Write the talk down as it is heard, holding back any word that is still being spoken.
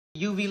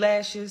UV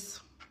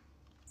lashes.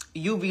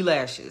 UV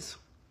lashes.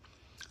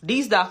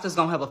 These doctors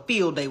gonna have a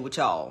field day with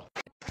y'all.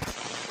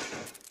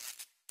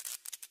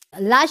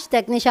 Lash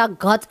technician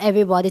got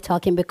everybody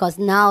talking because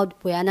now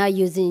we are now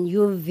using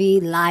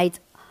UV light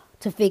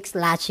to fix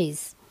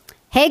lashes.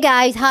 Hey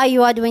guys, how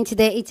you are doing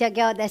today? It's your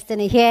girl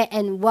Destiny here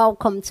and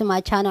welcome to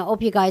my channel.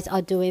 Hope you guys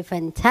are doing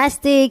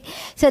fantastic.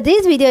 So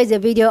this video is a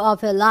video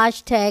of a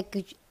lash tech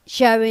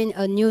sharing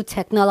a new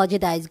technology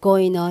that is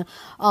going on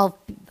of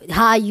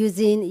how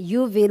using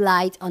UV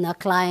light on a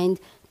client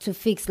to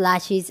fix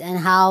lashes and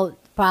how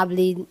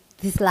probably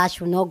this lash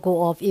will not go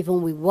off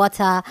even with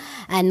water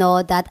and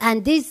all that.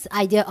 And this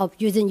idea of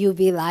using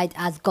UV light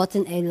has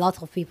gotten a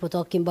lot of people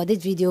talking, but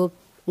this video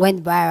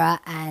went viral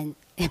and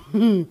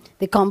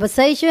the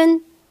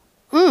conversation,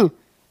 I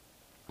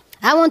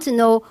want to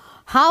know,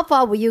 how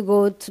far will you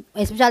go to,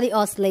 especially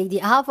us lady,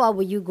 how far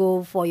will you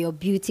go for your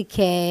beauty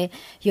care,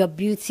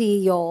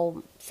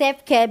 your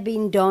self-care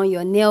being done,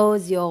 your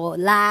nails, your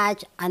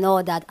lash and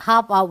all that?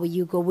 How far will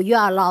you go? Will you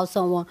allow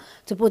someone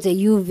to put a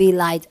UV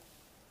light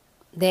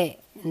there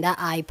in that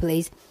eye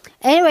place?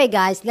 Anyway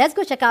guys, let's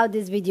go check out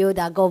this video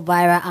that got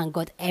viral and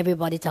got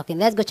everybody talking.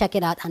 Let's go check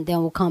it out and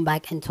then we'll come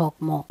back and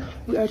talk more.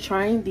 We are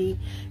trying the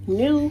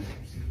new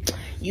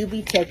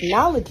UV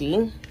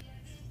technology.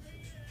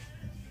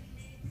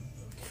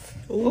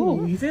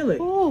 Ooh, you feel it?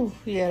 Ooh,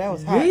 yeah, that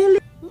was hot. Really?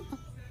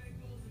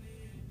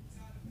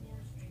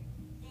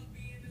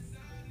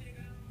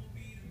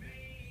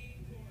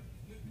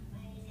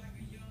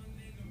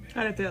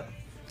 How'd it feel?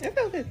 It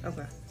felt good.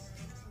 Okay.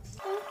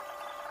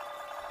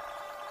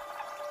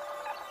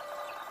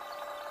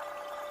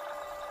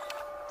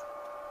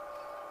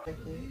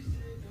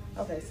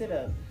 Okay, sit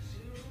up.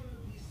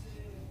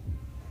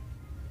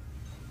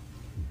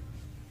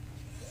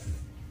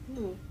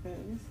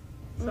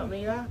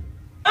 Something, y'all?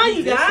 Oh,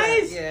 you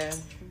guys? Yeah.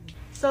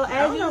 So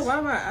I don't as know you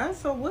why my eyes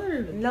so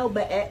weird. no,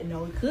 but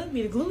no, it could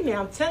be the glue.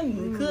 Now I'm telling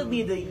you, it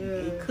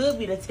could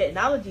be the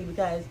technology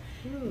because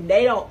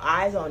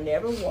eyes don't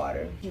never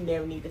water. You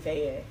never need the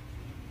fan.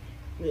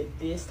 With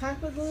this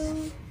type of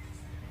glue,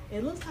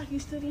 it looks like you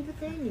still need the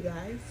fan, you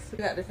guys. I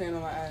got the fan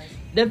on my eyes.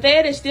 The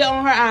fan is still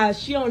on her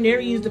eyes. She don't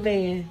never use the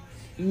fan.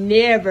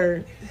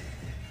 Never.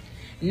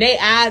 They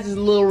eyes is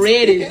a little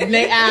reddish.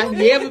 They eyes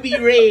never be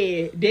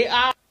red. They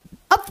are.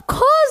 Of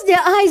course their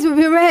eyes will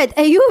be red.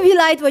 A UV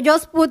light will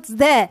just put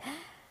there.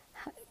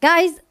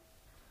 Guys,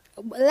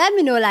 let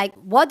me know, like,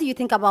 what do you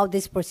think about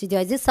this procedure?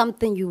 Is this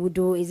something you would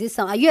do? Is this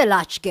are you a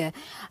lash girl?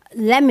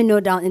 Let me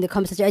know down in the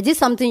comment section. Is this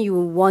something you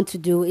would want to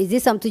do? Is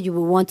this something you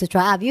would want to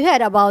try? Have you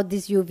heard about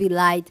this UV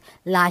light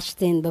lash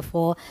thing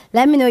before?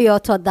 Let me know your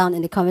thought down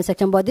in the comment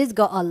section. But this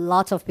got a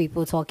lot of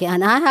people talking,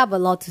 and I have a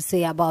lot to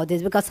say about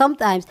this because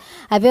sometimes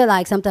I feel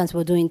like sometimes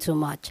we're doing too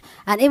much.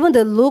 And even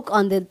the look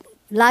on the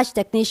lash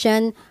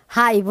technician,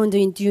 how even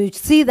doing, you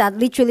see that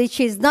literally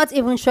she's not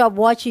even sure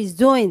what she's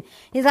doing.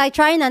 It's like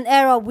trying an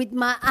error with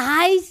my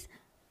eyes,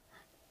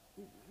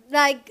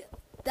 like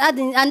that,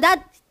 and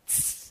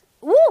that's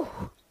woo.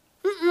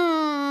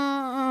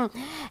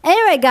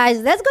 Anyway guys,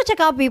 let's go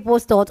check out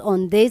people's thoughts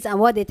on this and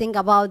what they think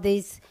about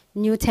this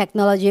new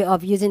technology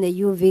of using the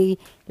UV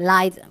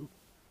light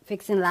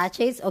fixing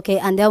lashes. Okay,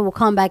 and then we'll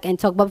come back and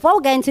talk. But before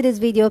we get into this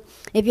video,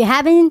 if you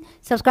haven't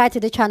subscribed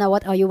to the channel,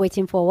 what are you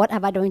waiting for? What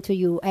have I done to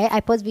you?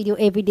 I post video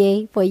every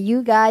day for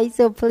you guys,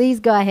 so please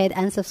go ahead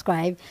and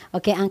subscribe,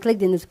 okay, and click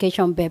the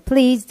notification bell.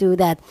 Please do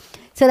that.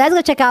 So let's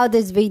go check out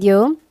this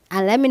video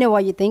and let me know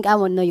what you think. I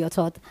want to know your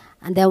thoughts,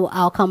 and then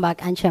I'll come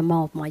back and share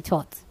more of my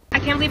thoughts. I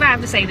can't believe I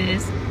have to say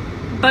this,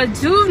 but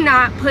do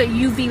not put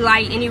UV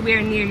light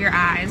anywhere near your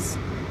eyes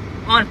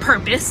on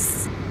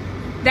purpose.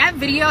 That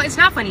video, it's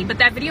not funny, but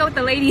that video with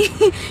the lady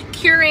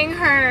curing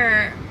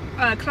her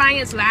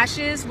client's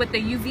lashes with the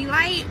UV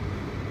light,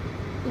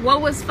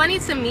 what was funny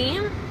to me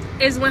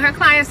is when her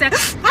client said, ah,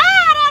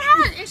 that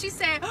hurt, and she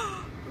said,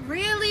 oh,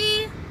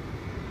 really?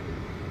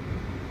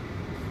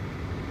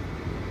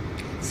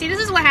 See, this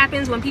is what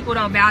happens when people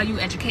don't value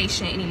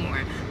education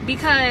anymore.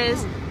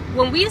 Because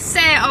when we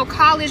said, oh,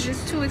 college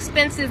is too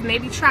expensive,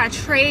 maybe try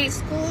trade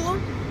school,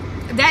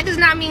 that does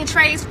not mean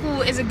trade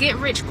school is a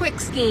get-rich-quick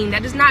scheme.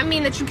 That does not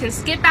mean that you can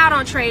skip out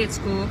on trade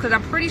school, because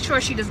I'm pretty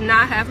sure she does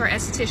not have her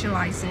esthetician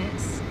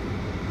license.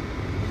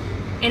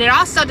 And it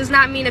also does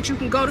not mean that you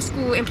can go to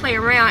school and play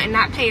around and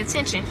not pay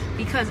attention,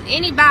 because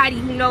anybody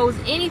who knows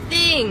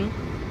anything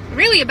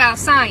really about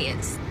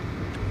science,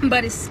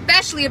 but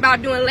especially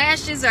about doing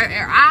lashes or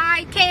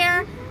eye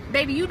care,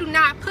 baby, you do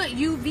not put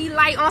UV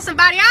light on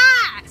somebody's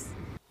eyes.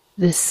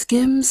 The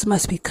skims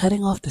must be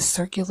cutting off the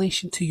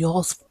circulation to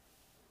y'all's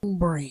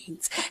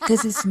brains,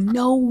 because there's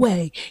no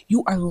way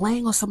you are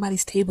laying on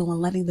somebody's table and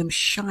letting them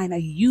shine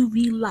a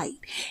UV light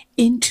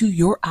into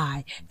your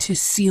eye to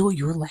seal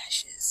your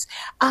lashes.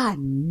 I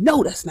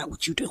know that's not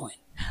what you're doing.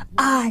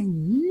 I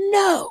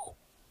know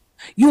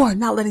you are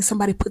not letting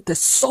somebody put the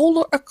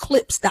solar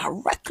eclipse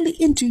directly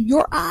into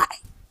your eye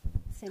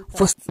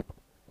for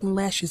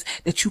lashes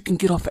that you can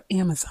get off of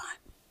Amazon,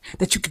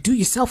 that you could do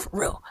yourself for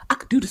real. I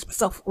could do this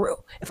myself for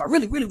real if I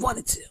really, really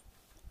wanted to.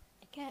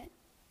 Okay.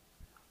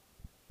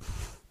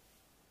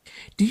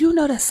 Do you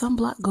know that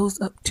sunblock goes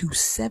up to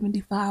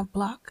 75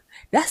 block?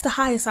 That's the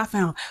highest I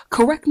found.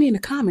 Correct me in the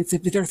comments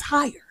if there's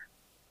higher.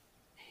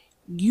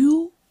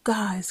 You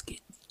guys get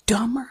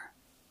dumber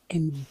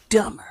and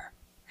dumber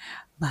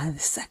by the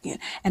second.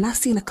 And I've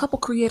seen a couple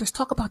creators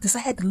talk about this. I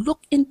had to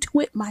look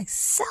into it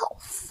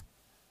myself.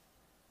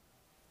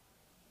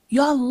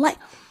 Y'all like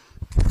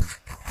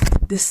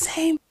the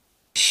same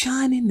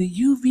shining the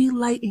UV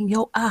light in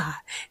your eye,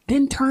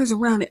 then turns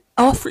around and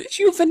offers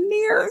you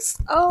veneers.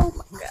 Oh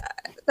my God.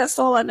 That's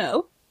all I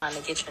know.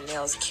 To get your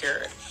nails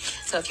cured.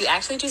 So if you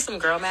actually do some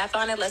girl math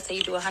on it, let's say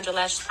you do 100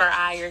 lashes per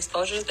eye, your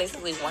exposure is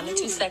basically 1 to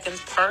 2 seconds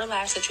per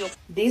lash that you apply.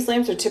 These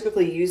lamps are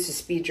typically used to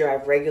speed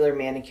drive regular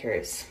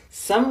manicures.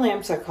 Some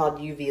lamps are called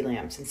UV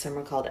lamps and some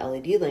are called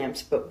LED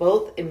lamps, but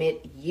both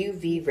emit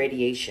UV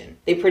radiation.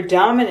 They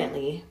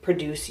predominantly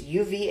produce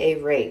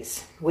UVA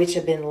rays, which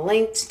have been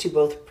linked to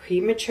both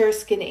premature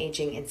skin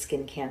aging and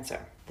skin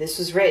cancer. This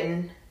was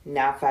written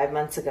now 5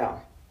 months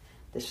ago.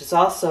 This was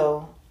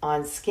also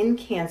on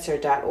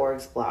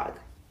skincancer.org's blog.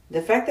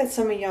 The fact that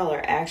some of y'all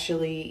are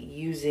actually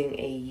using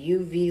a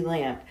UV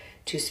lamp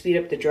to speed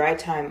up the dry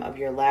time of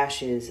your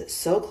lashes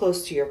so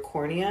close to your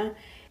cornea,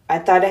 I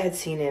thought I had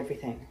seen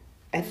everything.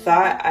 I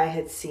thought I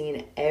had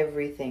seen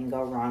everything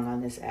go wrong on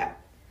this app.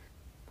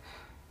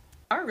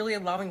 Are really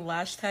allowing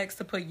lash techs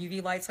to put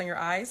UV lights on your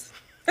eyes?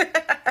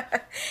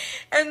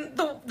 And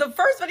the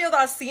first video that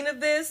I've seen of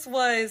this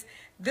was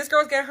this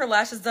girl's getting her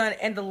lashes done,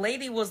 and the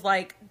lady was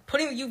like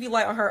putting the UV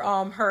light on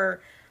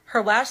her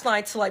lash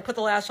line to like put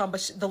the lash on,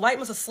 but the light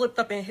must have slipped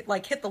up and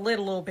like hit the lid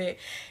a little bit.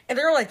 And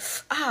they were like,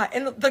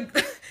 and the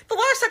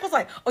lash tech was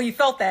like, oh, you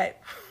felt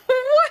that?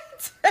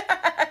 What?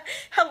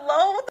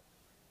 Hello? What's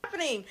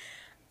happening?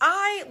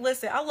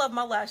 Listen, I love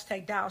my lash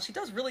tech down. She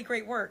does really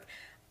great work.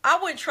 I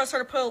wouldn't trust her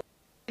to put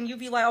a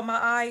UV light on my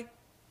eye.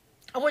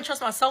 I wouldn't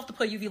trust myself to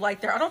put a UV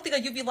light there. I don't think a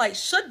UV light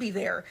should be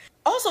there.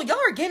 Also, y'all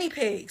are guinea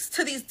pigs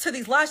to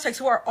these lash techs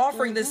who are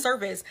offering this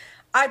service.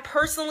 I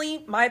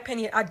personally, my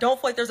opinion, I don't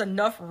feel like there's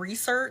enough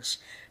research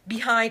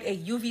behind a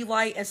UV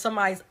light in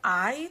somebody's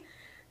eye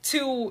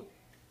to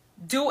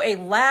do a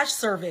lash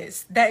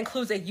service that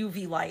includes a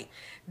UV light.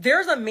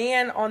 There's a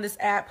man on this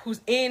app who's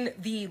in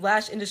the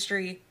lash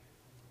industry,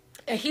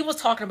 and he was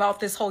talking about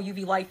this whole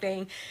UV light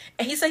thing.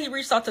 And he said he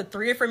reached out to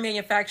 3 different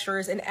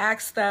manufacturers and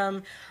asked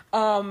them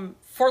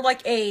for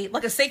like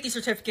a safety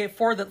certificate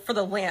for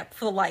the lamp,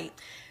 for the light.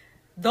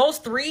 Those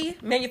 3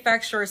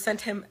 manufacturers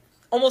sent him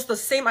almost the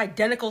same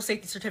identical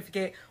safety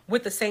certificate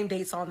with the same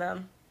dates on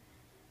them.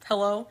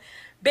 Hello?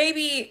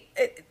 Baby,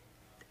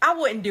 I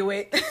wouldn't do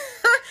it.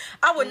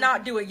 I would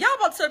not do it. Y'all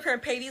about to sit up here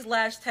and pay these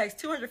lash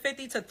techs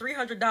 $250 to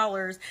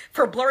 $300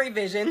 for blurry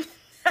vision.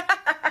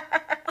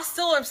 I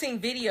still am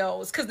seeing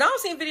videos, because now I'm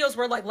seeing videos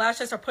where like lash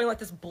techs are putting like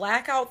this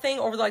blackout thing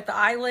over like the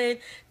eyelid.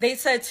 They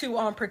said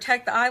to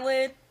protect the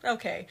eyelid.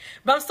 Okay.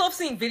 But I'm still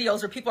seeing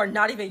videos where people are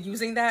not even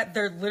using that.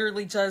 They're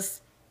literally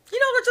just, you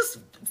know,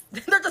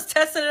 they're just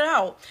testing it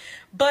out.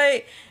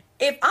 But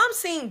if I'm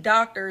seeing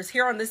doctors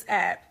here on this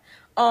app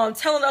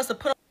telling us to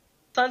put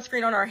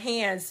sunscreen on our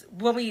hands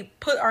when we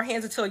put our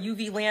hands into a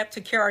UV lamp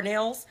to cure our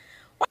nails,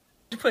 why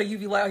don't you put a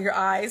UV light on your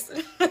eyes?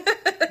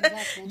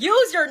 Exactly.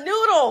 Use your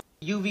noodle.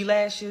 UV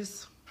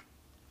lashes.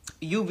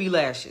 UV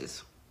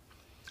lashes.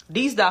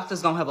 These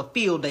doctors gonna have a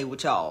field day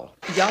with y'all.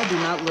 Y'all do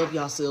not love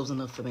yourselves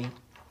enough for me.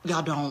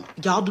 Y'all don't.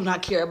 Y'all do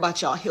not care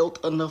about y'all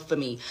health enough for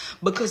me.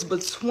 Because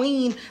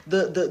between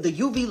the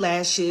UV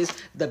lashes,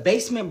 the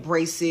basement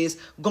braces,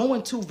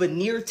 going to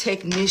veneer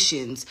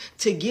technicians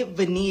to get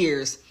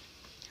veneers,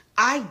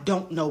 I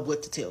don't know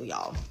what to tell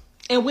y'all.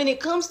 And when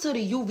it comes to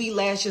the UV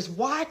lashes,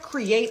 why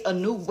create a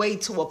new way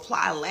to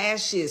apply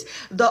lashes?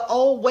 The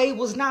old way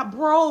was not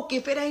broke.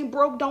 If it ain't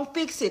broke, don't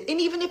fix it.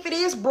 And even if it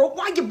is broke,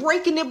 why you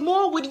breaking it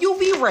more with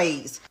UV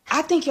rays?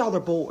 I think y'all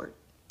are bored.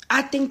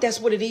 I think that's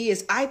what it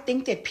is. I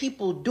think that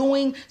people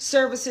doing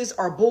services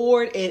are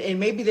bored, and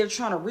maybe they're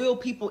trying to reel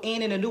people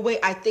in a new way.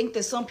 I think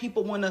that some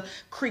people want to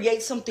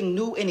create something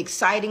new and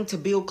exciting to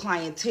build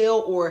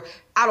clientele, or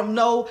I don't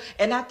know.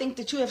 And I think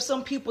that you have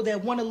some people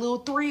that want a little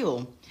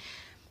thrill.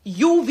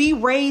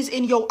 UV rays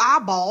in your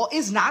eyeball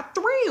is not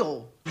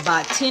thrill.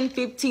 By 10,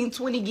 15,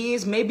 20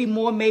 years, maybe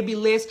more, maybe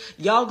less,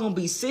 y'all gonna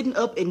be sitting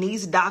up in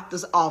these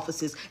doctors'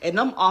 offices, and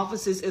them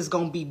offices is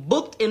gonna be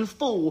booked in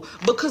full,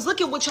 because look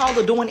at what y'all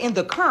are doing in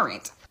the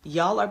current.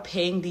 Y'all are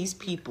paying these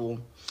people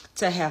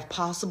to have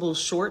possible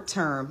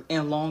short-term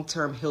and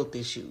long-term health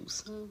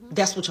issues.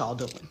 That's what y'all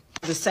doing.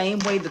 The same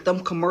way that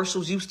them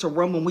commercials used to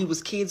run when we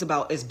was kids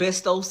about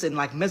asbestos and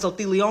like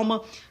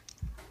mesothelioma,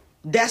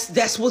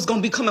 that's what's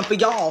gonna be coming for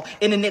y'all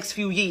in the next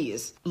few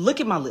years. Look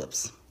at my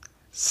lips.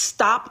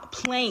 Stop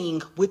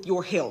playing with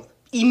your health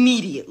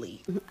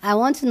immediately. I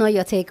want to know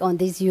your take on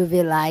this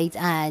UV light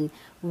and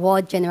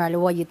what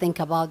you think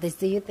about this.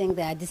 Do you think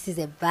that this is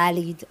a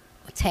valid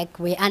tech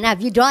way? And have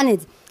you done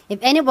it? If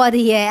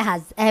anybody here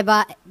has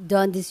ever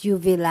done this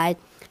UV light,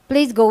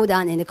 please go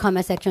down in the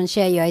comment section,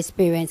 share your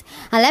experience,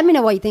 and let me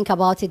know what you think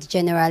about it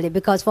generally,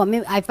 because for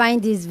me, I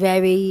find this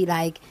very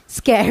like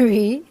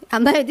scary.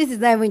 This is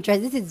not even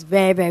interesting. This is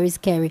very, very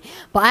scary.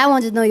 But I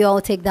want to know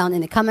your take down in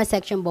the comment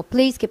section. But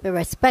please keep it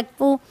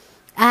respectful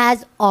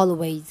as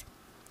always.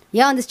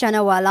 Here on this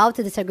channel, we're allowed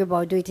to disagree,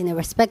 but do it in a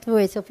respectful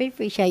way. So feel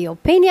free to share your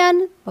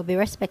opinion, but be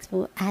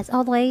respectful as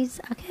always.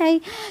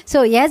 Okay.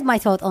 So here's my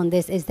thought on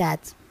this: is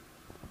that,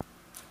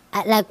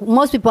 like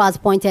most people has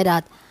pointed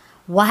out,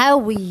 why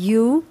will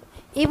you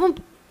even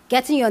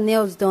getting your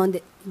nails done?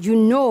 You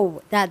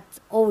know that,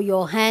 oh,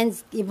 your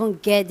hands even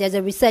get, there's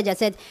a research that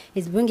said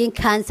it's bringing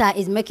cancer,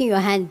 it's making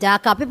your hand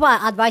darker. People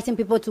are advising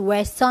people to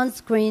wear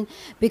sunscreen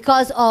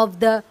because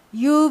of the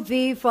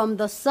UV from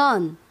the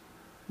sun.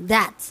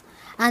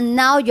 And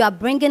now you are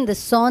bringing the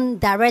sun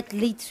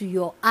directly to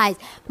your eyes.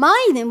 One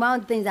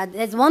of the things that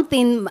there's one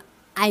thing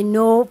I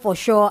know for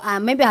sure,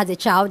 and maybe as a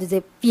child, is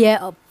a fear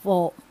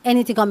for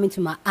anything coming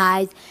to my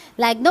eyes.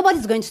 Like,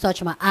 nobody's going to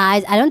touch my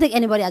eyes. I don't think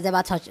anybody has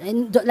ever touched,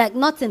 like,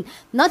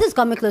 nothing's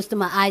coming close to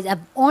my eyes. I've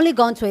only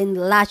gone to a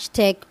Lash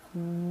Tech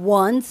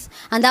once,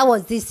 and that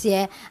was this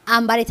year.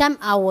 And by the time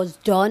I was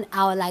done,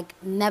 I was like,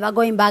 never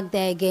going back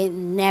there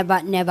again. Never.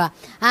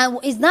 And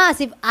it's not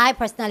as if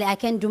I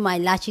can do my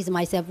lashes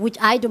myself, which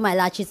I do my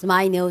lashes,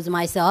 my nails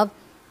myself.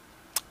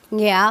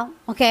 Yeah,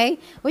 okay.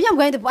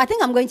 I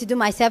think I'm going to do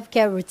my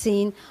self-care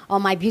routine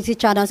on my beauty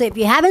channel. So if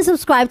you haven't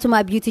subscribed to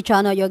my beauty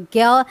channel, your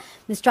girl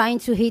is trying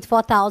to hit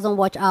 4,000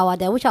 watch hour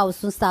there, which I will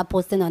soon start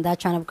posting on that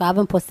channel because I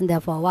haven't posted there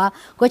for a while.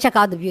 Go check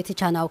out the beauty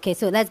channel. Okay,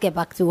 so let's get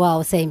back to what I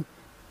was saying.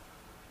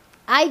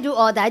 I do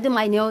all that. I do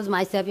my nails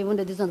myself, even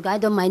though this one's good. I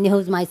do my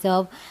nails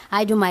myself.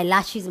 I do my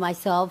lashes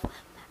myself.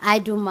 I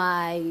do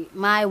my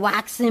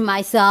waxing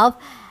myself.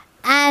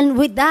 And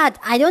with that,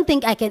 I don't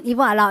think I can even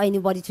allow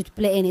anybody to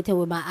play anything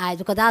with my eyes,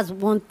 because that's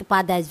one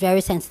part that is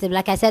very sensitive.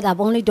 Like I said, I've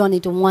only done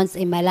it once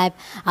in my life,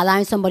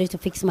 allowing somebody to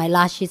fix my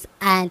lashes.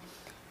 And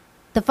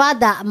the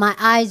fact that my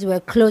eyes were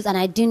closed and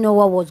I didn't know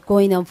what was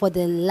going on for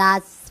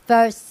the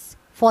first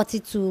 40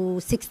 to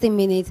 60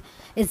 minutes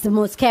is the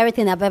most scary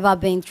thing I've ever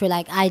been through.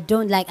 Like, I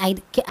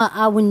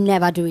will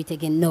never do it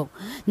again. No.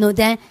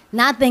 Then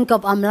now think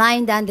of, I'm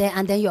lying down there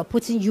and then you're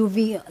putting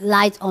UV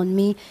light on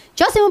me.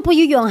 Just even put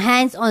your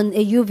hands on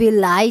a UV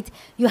light,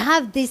 you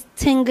have this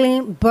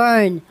tingling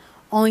burn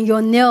on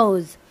your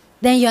nails.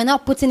 Then you're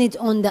not putting it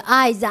on the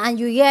eyes,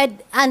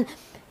 and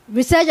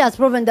research has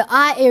proven the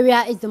eye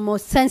area is the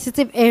most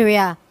sensitive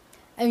area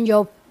in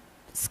your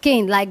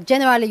skin. Like,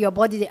 generally your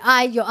body,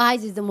 your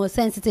eyes is the most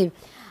sensitive.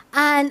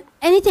 And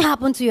anything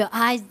happen to your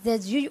eyes,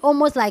 there's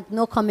almost like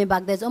no coming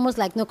back. There's almost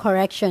like no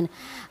correction.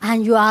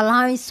 And you are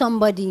allowing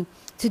somebody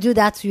to do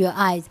that to your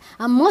eyes.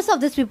 And most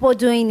of these people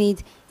doing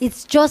it,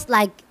 it's just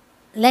like,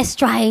 let's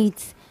try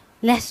it.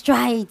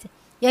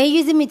 You're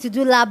using me to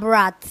do lab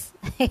rats.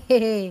 Like,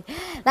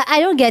 I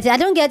don't get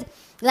it.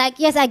 Like,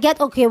 yes, I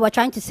get, okay, we're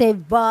trying to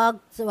save bugs,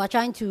 so we're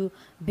trying to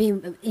be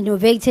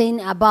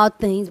innovating about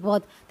things,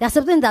 but there's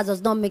something that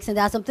does not make sense.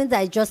 There are some things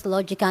that is just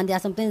logic, and there are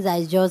some things that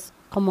is just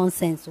common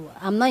sense. So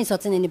I'm not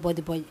insulting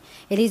anybody, but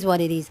it is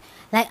what it is.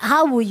 Like,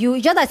 how will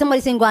you, just like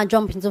somebody saying go and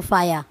jump into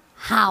fire.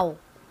 How?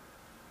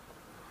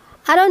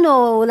 I don't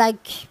know,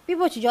 like,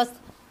 people should just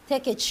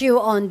take a chill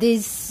on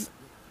this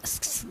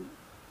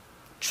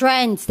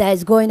trends that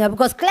is going up,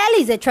 because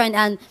clearly it's a trend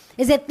and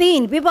it's a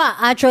thing. People are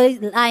actually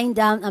lying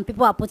down and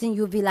people are putting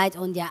UV light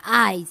on their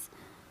eyes.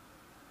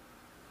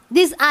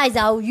 These eyes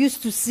are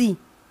used to see.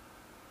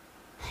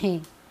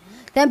 Hey,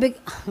 then do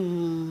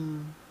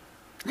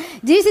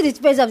you see the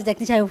face of the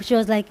technician? She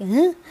was like,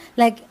 huh?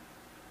 Like,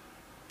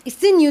 it's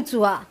still new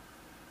to her.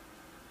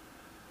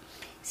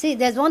 See,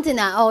 there's one thing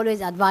I always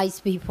advise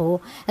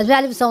people,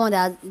 especially someone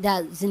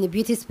that's in the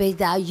beauty space,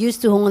 that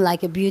used to own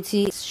like a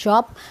beauty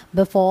shop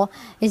before,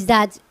 is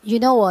that, you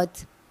know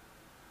what?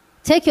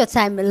 Take your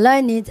time,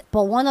 learn it,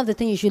 but one of the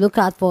things you should look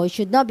out for, it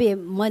should not be a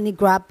money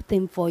grab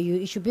thing for you.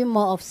 It should be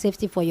more of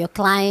safety for your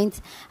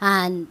clients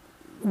and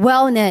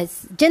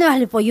wellness,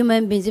 generally for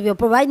human beings. If you're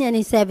providing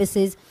any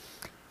services,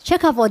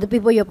 check out for the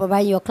people you're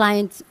providing your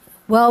clients'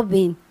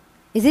 well-being.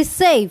 Is it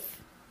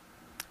safe?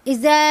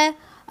 Is there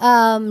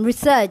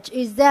research?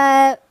 Is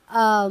there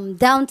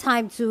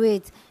downtime to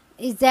it?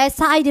 Is there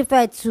side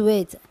effect to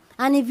it?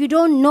 And if you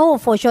don't know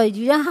for sure,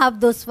 you don't have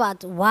those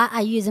facts, why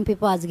are you using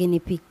people as guinea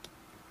pig?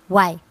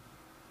 Why?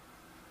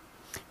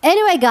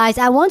 Anyway, guys,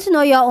 I want to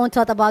know your own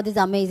thought about this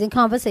amazing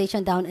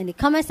conversation down in the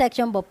comment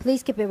section, but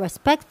please keep it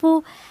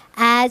respectful.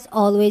 As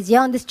always, here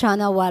on this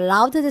channel, we're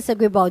allowed to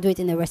disagree, but do it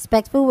in a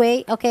respectful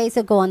way. Okay,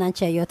 so go on and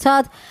share your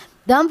thoughts.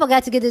 Don't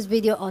forget to give this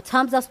video a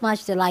thumbs up,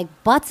 smash the like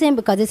button,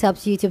 because this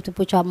helps YouTube to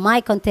push out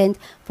my content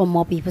for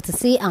more people to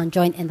see and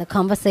join in the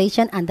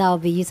conversation, and that will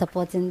be you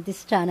supporting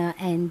this channel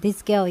and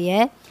this girl,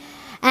 yeah?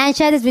 And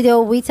share this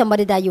video with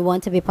somebody that you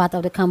want to be part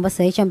of the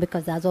conversation,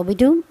 because that's what we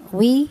do.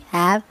 We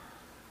have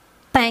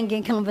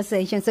banging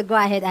conversation. So go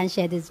ahead and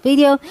share this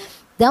video.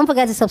 Don't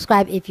forget to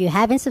subscribe if you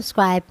haven't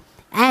subscribed,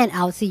 and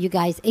I'll see you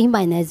guys in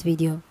my next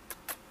video.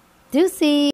 Deuces.